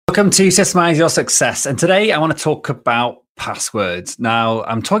Welcome to Systemize Your Success. And today I want to talk about passwords. Now,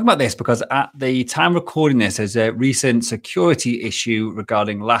 I'm talking about this because at the time recording this, there's a recent security issue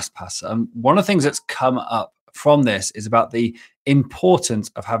regarding LastPass. And one of the things that's come up from this is about the importance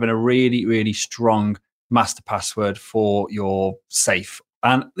of having a really, really strong master password for your safe.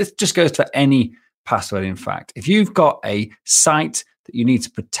 And this just goes for any password, in fact. If you've got a site that you need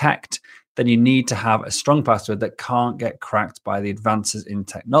to protect, then you need to have a strong password that can't get cracked by the advances in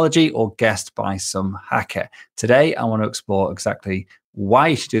technology or guessed by some hacker. Today, I want to explore exactly why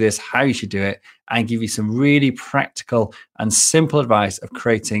you should do this, how you should do it, and give you some really practical and simple advice of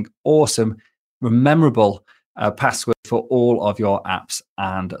creating awesome, memorable passwords for all of your apps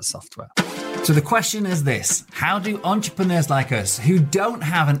and software. So the question is this: how do entrepreneurs like us who don't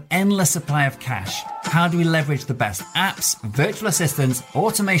have an endless supply of cash, how do we leverage the best apps, virtual assistants,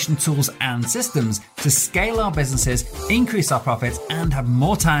 automation tools, and systems to scale our businesses, increase our profits, and have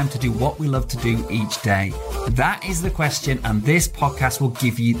more time to do what we love to do each day? That is the question, and this podcast will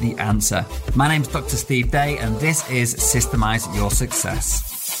give you the answer. My name's Dr. Steve Day, and this is Systemize Your Success.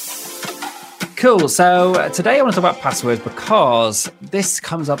 Cool. So today I want to talk about passwords because this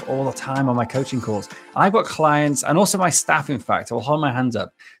comes up all the time on my coaching calls. I've got clients and also my staff, in fact, I'll hold my hands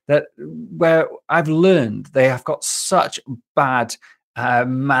up, that where I've learned they have got such bad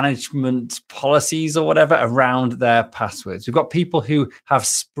management policies or whatever around their passwords. We've got people who have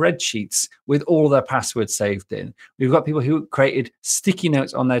spreadsheets with all their passwords saved in. We've got people who created sticky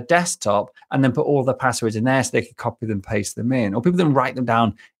notes on their desktop and then put all their passwords in there so they can copy them, paste them in, or people that write them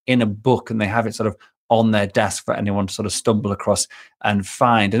down in a book and they have it sort of on their desk for anyone to sort of stumble across and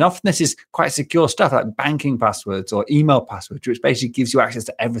find. And often this is quite secure stuff like banking passwords or email passwords, which basically gives you access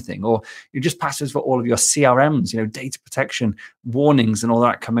to everything, or you just passwords for all of your CRMs, data protection warnings and all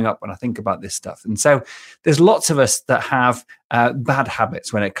that coming up when I think about this stuff. And so there's lots of us that have bad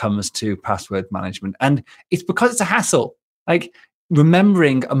habits when it comes to password management. And it's because it's a hassle. Like,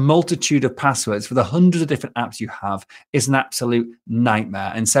 remembering a multitude of passwords for the hundreds of different apps you have is an absolute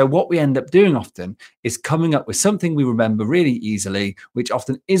nightmare. And so what we end up doing often is coming up with something we remember really easily, which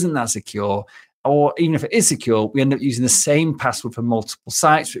often isn't that secure, or even if it is secure, we end up using the same password for multiple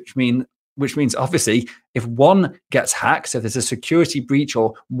sites, which means obviously if one gets hacked, so if there's a security breach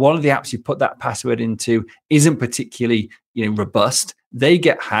or one of the apps you put that password into isn't particularly robust, they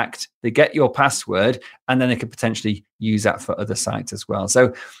get hacked, they get your password, and then they could potentially use that for other sites as well.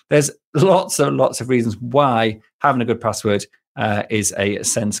 So there's lots of reasons why having a good password is a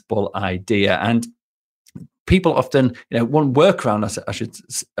sensible idea. And people often, one workaround, I should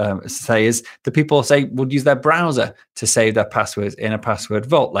say, is that people say would use their browser to save their passwords in a password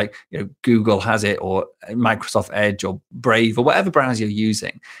vault, like Google has it, or Microsoft Edge, or Brave, or whatever browser you're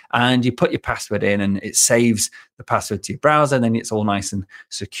using. And you put your password in, and it saves the password to your browser, and then it's all nice and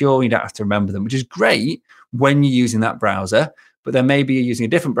secure. You don't have to remember them, which is great when you're using that browser. But then maybe you're using a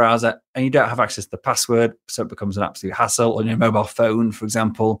different browser and you don't have access to the password, so it becomes an absolute hassle on your mobile phone, for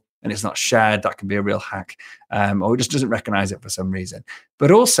example, and it's not shared. That can be a real hack, or it just doesn't recognize it for some reason.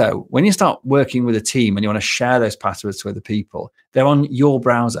 But also, when you start working with a team and you want to share those passwords to other people, they're on your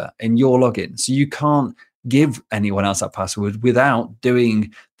browser in your login. So you can't give anyone else that password without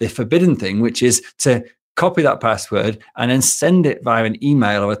doing the forbidden thing, which is to copy that password and then send it via an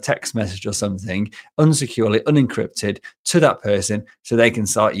email or a text message or something unsecurely, unencrypted to that person so they can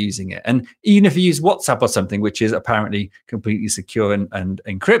start using it. And even if you use WhatsApp or something, which is apparently completely secure and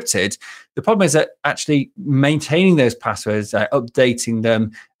encrypted, the problem is that actually maintaining those passwords, updating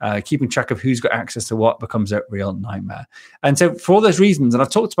them, keeping track of who's got access to what becomes a real nightmare. And so for all those reasons, and I've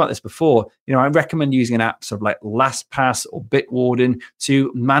talked about this before, I recommend using an app sort of like LastPass or Bitwarden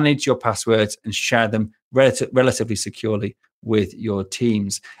to manage your passwords and share them relatively securely with your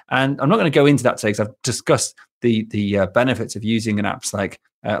teams. And I'm not going to go into that today because I've discussed the benefits of using an apps like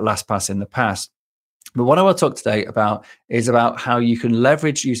LastPass in the past. But what I want to talk today about is about how you can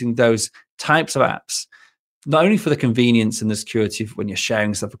leverage using those types of apps, not only for the convenience and the security when you're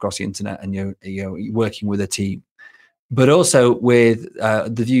sharing stuff across the internet and you're working with a team, but also with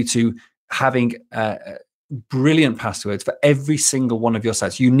the view to having brilliant passwords for every single one of your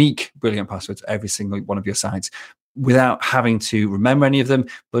sites, unique, brilliant passwords for every single one of your sites, without having to remember any of them,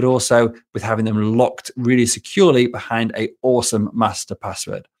 but also with having them locked really securely behind an awesome master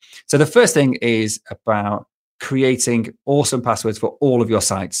password. So the first thing is about creating awesome passwords for all of your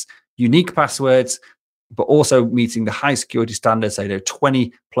sites, unique passwords, but also meeting the high security standards, say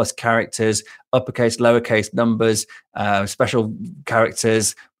 20 plus characters, uppercase, lowercase numbers, special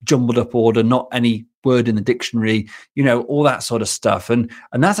characters, jumbled up order, not any word in the dictionary, all that sort of stuff. And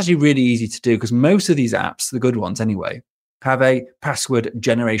that's actually really easy to do because most of these apps, the good ones anyway, have a password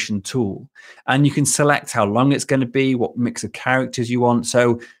generation tool, and you can select how long it's going to be, what mix of characters you want.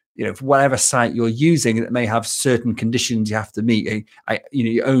 So, for whatever site you're using that may have certain conditions you have to meet,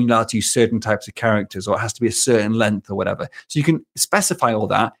 you're only allowed to use certain types of characters, or it has to be a certain length or whatever. So you can specify all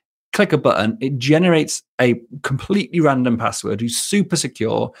that, click a button, it generates a completely random password, who's super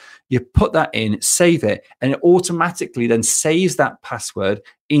secure. You put that in, save it, and it automatically then saves that password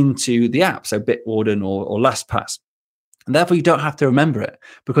into the app, so Bitwarden or LastPass. And therefore, you don't have to remember it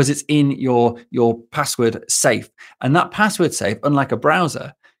because it's in your password safe. And that password safe, unlike a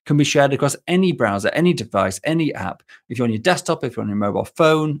browser, can be shared across any browser, any device, any app. If you're on your desktop, if you're on your mobile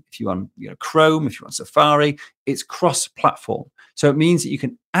phone, if you're on Chrome, if you're on Safari, it's cross-platform. So it means that you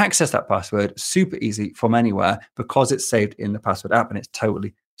can access that password super easy from anywhere because it's saved in the password app and it's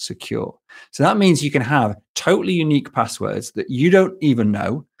totally secure. So that means you can have totally unique passwords that you don't even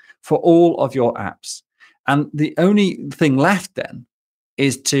know for all of your apps. And the only thing left then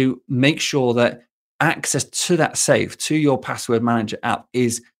is to make sure that access to that safe, to your password manager app,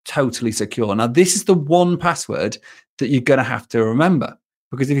 is totally secure. Now, this is the one password that you're going to have to remember,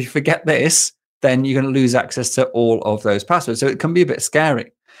 because if you forget this, then you're going to lose access to all of those passwords. So it can be a bit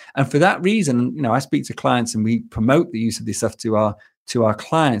scary. And for that reason, I speak to clients and we promote the use of this stuff to our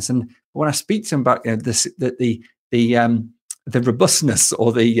clients. And when I speak to them about the robustness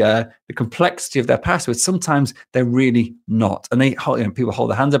or the complexity of their passwords, sometimes they're really not. And people hold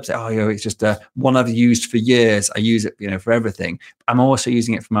their hands up and say, "Oh, it's just one I've used for years. I use it, for everything. I'm also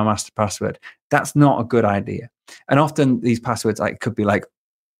using it for my master password." That's not a good idea. And often these passwords could be like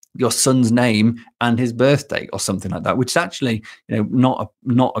your son's name and his birthday or something like that, which is actually not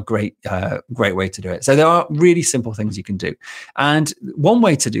a great way to do it. So there are really simple things you can do. And one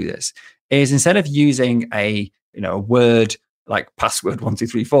way to do this is, instead of using a word like password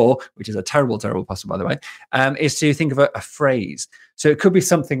 1234, which is a terrible password, by the way, is to think of a phrase. So it could be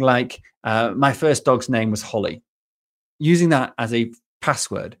something like, my first dog's name was Holly. Using that as a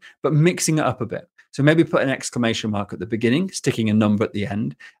password, but mixing it up a bit. So maybe put an exclamation mark at the beginning, sticking a number at the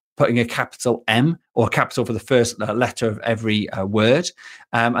end, putting a capital M or a capital for the first letter of every word,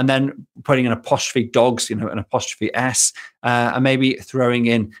 and then putting an apostrophe dogs, an apostrophe S, and maybe throwing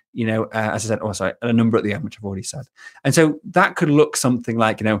in, as I said, a number at the end, which I've already said. And so that could look something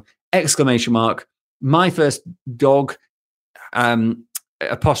like, exclamation mark, my first dog,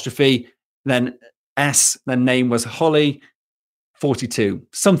 apostrophe, then S, then name was Holly, 42,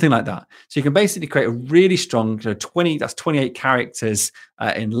 something like that. So you can basically create a really strong 28 characters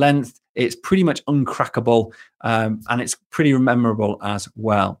in length. It's pretty much uncrackable, and it's pretty memorable as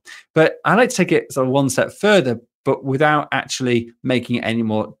well. But I like to take it sort of one step further, but without actually making it any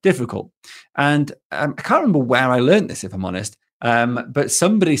more difficult. And I can't remember where I learned this, if I'm honest, but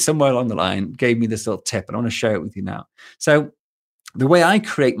somebody somewhere along the line gave me this little tip, and I want to share it with you now. So the way I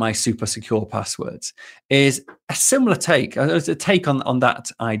create my super secure passwords is a similar take, on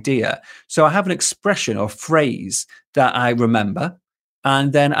that idea. So I have an expression or phrase that I remember,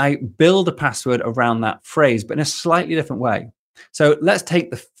 and then I build a password around that phrase, but in a slightly different way. So let's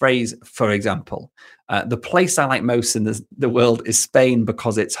take the phrase, for example, the place I like most in the world is Spain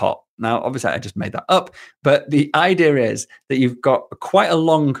because it's hot. Now, obviously, I just made that up, but the idea is that you've got quite a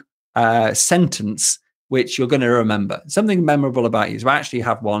long sentence which you're going to remember. Something memorable about you. So I actually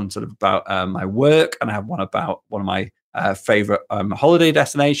have one sort of about my work, and I have one about one of my favorite holiday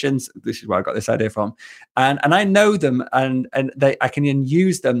destinations. This is where I got this idea from. And I know them, and I can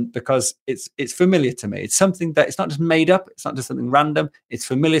use them because it's familiar to me. It's something that it's not just made up. It's not just something random. It's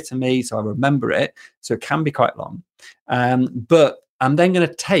familiar to me, so I remember it. So it can be quite long. But I'm then going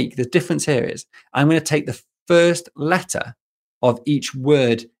to take, the difference here is, I'm going to take the first letter of each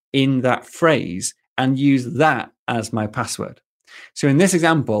word in that phrase and use that as my password. So in this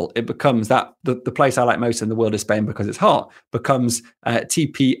example, it becomes that the place I like most in the world is Spain because it's hot, becomes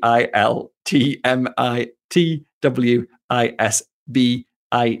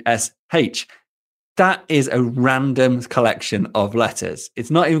TPILTMITWISBISH. That is a random collection of letters.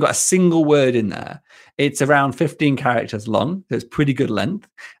 It's not even got a single word in there. It's around 15 characters long, so it's pretty good length.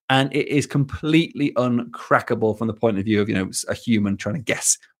 And it is completely uncrackable from the point of view of, a human trying to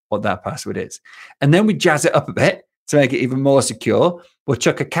guess what that password is. And then we jazz it up a bit to make it even more secure. We'll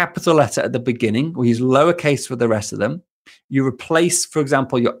chuck a capital letter at the beginning. We'll use lowercase for the rest of them. You replace, for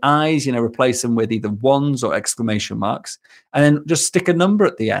example, your I's, replace them with either ones or exclamation marks, and then just stick a number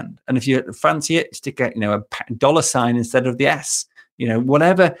at the end. And if you fancy it, stick a dollar sign instead of the S.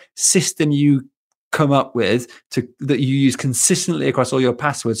 Whatever system you come up with that you use consistently across all your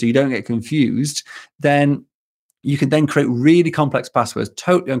passwords so you don't get confused, then you can then create really complex passwords,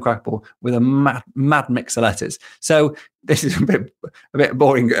 totally uncrackable, with a mad mix of letters. So this is a bit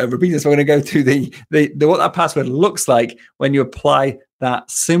boring. Repeat this. We're going to go through the what that password looks like when you apply that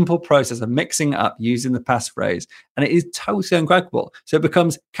simple process of mixing it up using the passphrase, and it is totally uncrackable. So it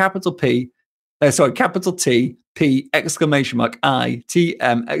becomes capital T, P, exclamation mark, I, T,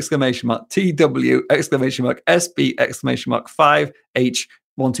 M, exclamation mark, T, W, exclamation mark, S, B, exclamation mark, 5, H,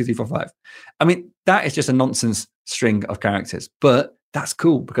 1, 2, 3, 4, 5. I mean, that is just a nonsense string of characters, but that's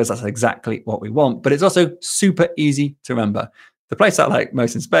cool because that's exactly what we want. But it's also super easy to remember. The place I like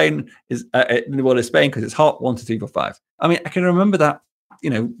most in Spain is in the world of Spain because it's hot, 1, 2, 3, 4, 5. I mean, I can remember that,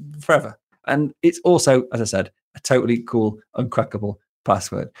 forever. And it's also, as I said, a totally cool, uncrackable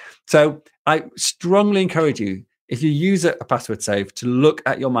password. So I strongly encourage you, if you use a password save, to look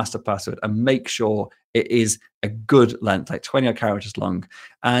at your master password and make sure it is a good length, like 20 odd characters long.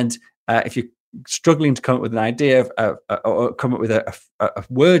 And if you're struggling to come up with an idea or come up with a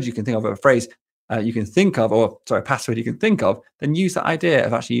word you can think of, or a phrase you can think of, a password you can think of, then use that idea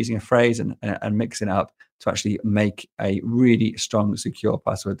of actually using a phrase and mixing it up to actually make a really strong, secure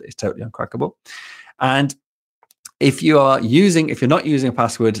password that is totally uncrackable. And if you're not using a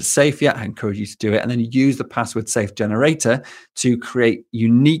password safe yet, I encourage you to do it, and then use the password safe generator to create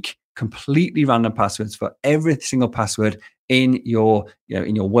unique, completely random passwords for every single password in your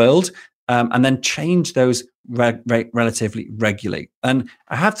world, and then change those relatively regularly. And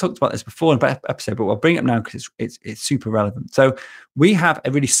I have talked about this before in an episode, but I'll bring it up now because it's super relevant. So we have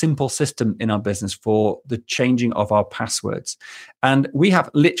a really simple system in our business for the changing of our passwords. And we have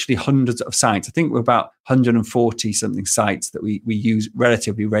literally hundreds of sites. I think we're about 140 something sites that we use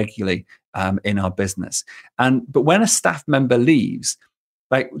relatively regularly in our business. But when a staff member leaves,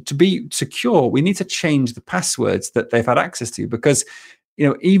 to be secure, we need to change the passwords that they've had access to, because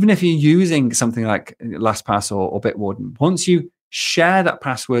even if you're using something like LastPass or Bitwarden, once you share that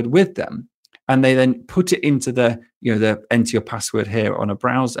password with them and they then put it into the enter your password here on a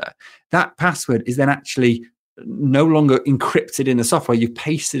browser, that password is then actually no longer encrypted in the software. You've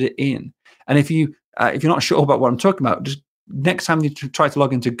pasted it in. And if you're not sure about what I'm talking about, just next time you try to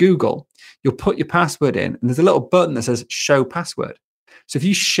log into Google, you'll put your password in and there's a little button that says show password. So if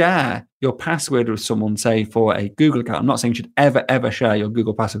you share your password with someone, say for a Google account, I'm not saying you should ever share your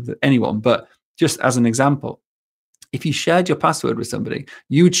Google password with anyone, but just as an example, if you shared your password with somebody,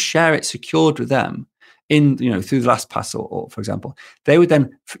 you would share it secured with them through the LastPass or for example. They would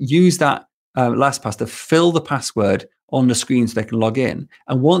then use that LastPass to fill the password on the screen so they can log in.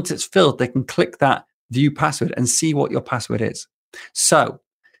 And once it's filled, they can click that view password and see what your password is. So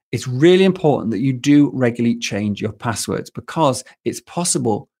it's really important that you do regularly change your passwords, because it's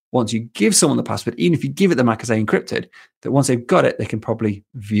possible once you give someone the password, even if you give it them like I say encrypted, that once they've got it, they can probably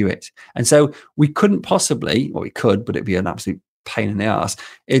view it. And so we couldn't possibly, well, we could, but it'd be an absolute pain in the ass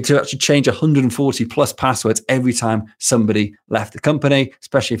to actually change 140 plus passwords every time somebody left the company,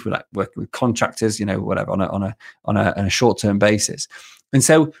 especially if we're working with contractors, whatever, on a short-term basis. And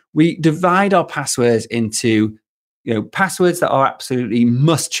so we divide our passwords into passwords that are absolutely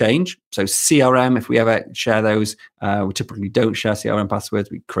must change. So CRM, if we ever share those, we typically don't share CRM passwords.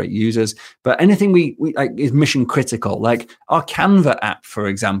 We create users, but anything we like is mission critical. Like our Canva app, for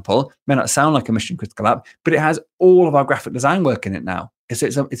example, may not sound like a mission critical app, but it has all of our graphic design work in it now. It's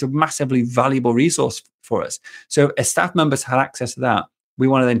a massively valuable resource for us. So if staff members had access to that, we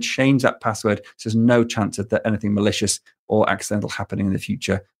want to then change that password so there's no chance of anything malicious or accidental happening in the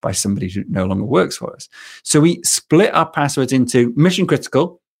future by somebody who no longer works for us. So we split our passwords into mission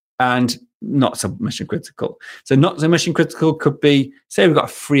critical and not so mission critical. So not so mission critical could be, say we've got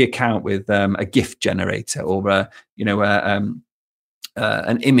a free account with a GIF generator or an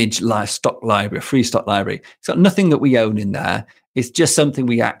image stock library, a free stock library. It's got nothing that we own in there. It's just something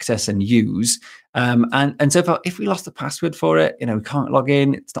we access and use. And so if we lost the password for it, we can't log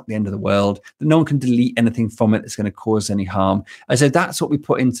in, it's not the end of the world. No one can delete anything from it that's going to cause any harm. And so that's what we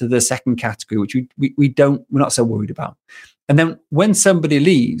put into the second category, which we're not so worried about. And then when somebody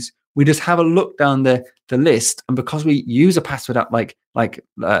leaves, we just have a look down the list, and because we use a password app like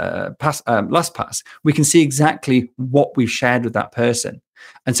LastPass, we can see exactly what we've shared with that person,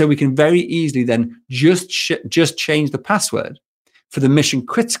 and so we can very easily then just change the password for the mission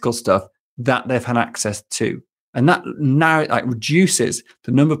critical stuff that they've had access to, and that now reduces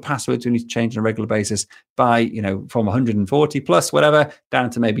the number of passwords we need to change on a regular basis by from 140 plus whatever down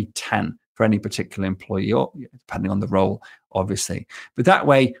to maybe 10 for any particular employee, or depending on the role, obviously. But that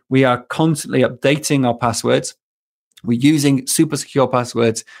way, we are constantly updating our passwords. We're using super secure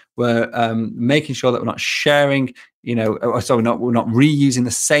passwords. We're making sure that we're not sharing, we're not reusing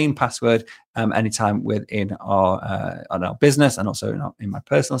the same password anytime within our business, and also in my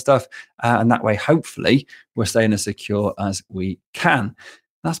personal stuff. And that way, hopefully, we're staying as secure as we can.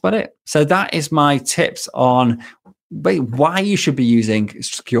 That's about it. So that is my tips on why you should be using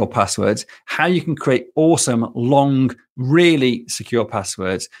secure passwords, how you can create awesome, long, really secure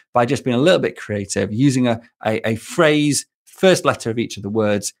passwords by just being a little bit creative, using a phrase, first letter of each of the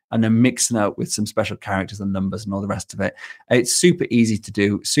words, and then mixing it up with some special characters and numbers and all the rest of it. It's super easy to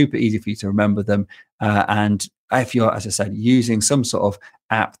do, super easy for you to remember them. And if you're, as I said, using some sort of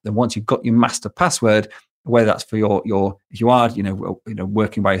app, then once you've got your master password, whether that's for if you are,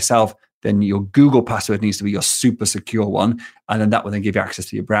 working by yourself, then your Google password needs to be your super secure one. And then that will then give you access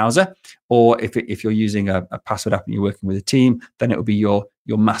to your browser. Or if you're using a password app and you're working with a team, then it will be your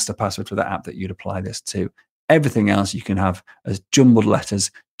master password for that app that you'd apply this to. Everything else you can have as jumbled letters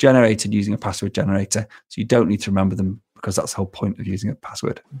generated using a password generator. So you don't need to remember them, because that's the whole point of using a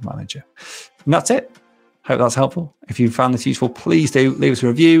password manager. And that's it. Hope that's helpful. If you found this useful, please do leave us a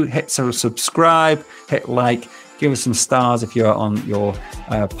review, hit subscribe, hit like, give us some stars if you're on your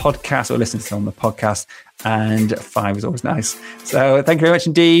podcast or listening to it on the podcast. And 5 is always nice. So thank you very much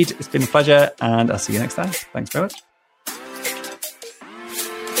indeed. It's been a pleasure, and I'll see you next time. Thanks very much.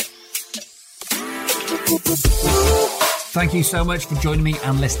 Thank you so much for joining me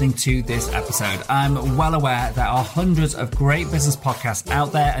and listening to this episode. I'm well aware there are hundreds of great business podcasts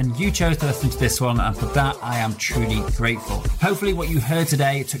out there, and you chose to listen to this one, and for that I am truly grateful. Hopefully what you heard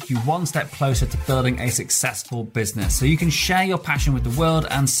today took you one step closer to building a successful business, so you can share your passion with the world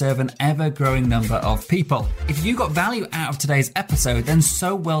and serve an ever-growing number of people. If you got value out of today's episode, then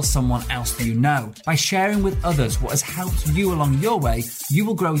so will someone else that you know. By sharing with others what has helped you along your way, you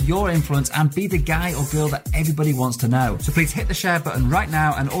will grow your influence and be the guy or girl that everybody wants to know. So please hit the share button right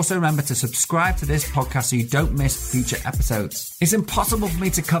now, and also remember to subscribe to this podcast so you don't miss future episodes. It's impossible for me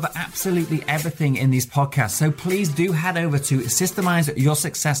to cover absolutely everything in these podcasts, so please do head over to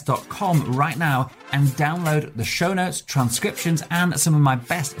systemizeyoursuccess.com right now and download the show notes, transcriptions, and some of my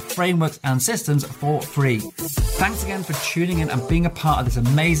best frameworks and systems for free. Thanks again for tuning in and being a part of this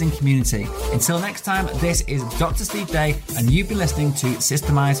amazing community. Until next time, this is Dr. Steve Day, and you've been listening to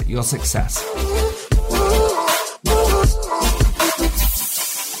Systemize Your Success.